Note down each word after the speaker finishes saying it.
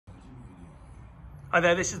Hi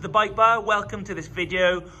there, this is the Bike Bar. Welcome to this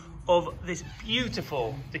video of this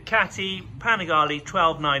beautiful Ducati Panigale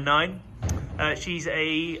 1299. She's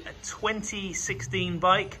a 2016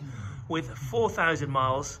 bike with 4,000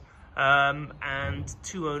 miles and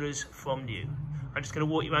 2 owners from new. I'm just going to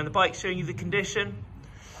walk you around the bike, showing you the condition.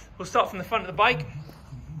 We'll start from the front of the bike.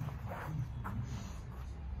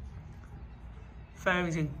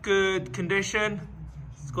 Fairing's in good condition.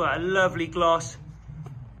 It's got a lovely gloss.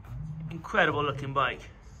 Incredible looking bike.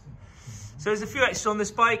 So there's a few extras on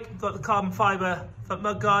this bike. We've got the carbon fibre front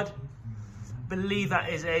mudguard. I believe that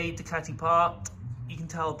is a Ducati part. You can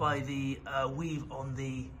tell by the weave on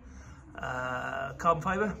the carbon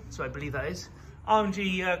fibre, so I believe that is.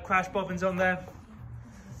 RMG crash bobbins on there.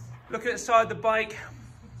 Looking at the side of the bike,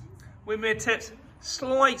 windmere tips,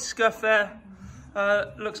 slight scuff there.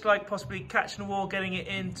 Looks like possibly catching the wall, getting it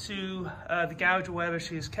into the gouge or wherever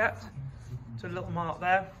she is kept. So a little mark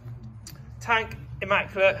there. Tank,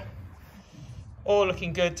 immaculate. All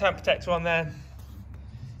looking good. Tank protector on there.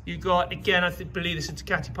 You've got, again, I believe this is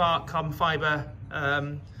Ducati part, carbon fibre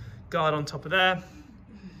guard on top of there.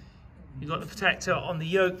 You've got the protector on the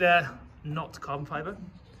yoke there, not carbon fibre.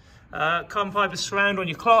 Carbon fibre surround on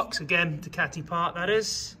your clocks, again, Ducati part that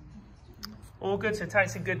is. All good, so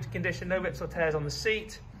tank's in good condition, no rips or tears on the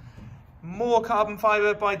seat. More carbon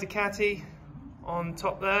fibre by Ducati on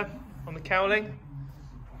top there, on the cowling.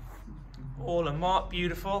 All a mark,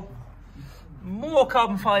 beautiful. More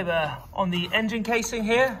carbon fibre on the engine casing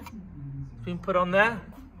here, been put on there.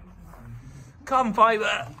 Carbon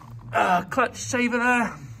fibre clutch saver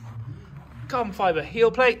there. Carbon fibre heel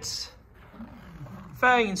plates.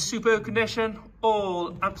 Fairing in superb condition,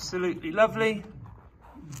 all absolutely lovely.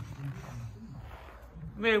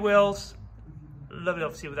 Rear wheels, lovely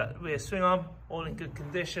obviously with that rear swing arm, all in good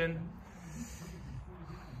condition.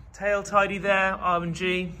 Tail tidy there,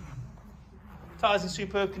 RMG. Tyres in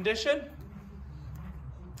superb condition.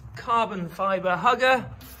 Carbon fibre hugger,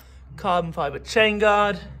 carbon fibre chain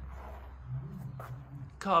guard,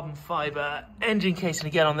 carbon fibre engine casing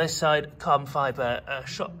again on this side, carbon fibre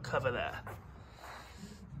shock cover there.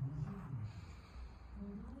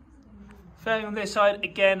 Fairing on this side,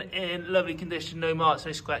 again in lovely condition, no marks,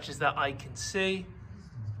 no scratches that I can see.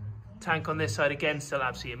 Tank on this side, again still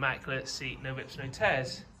absolutely immaculate, seat, no rips, no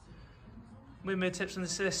tears. Windmere tips on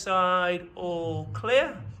this side, all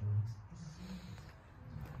clear.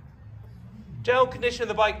 General condition of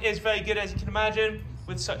the bike is very good, as you can imagine,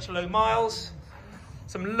 with such low miles.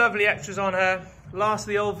 Some lovely extras on her, last of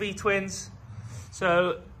the old V-twins,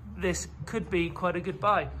 so this could be quite a good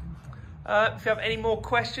buy. If you have any more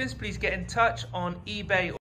questions, please get in touch on eBay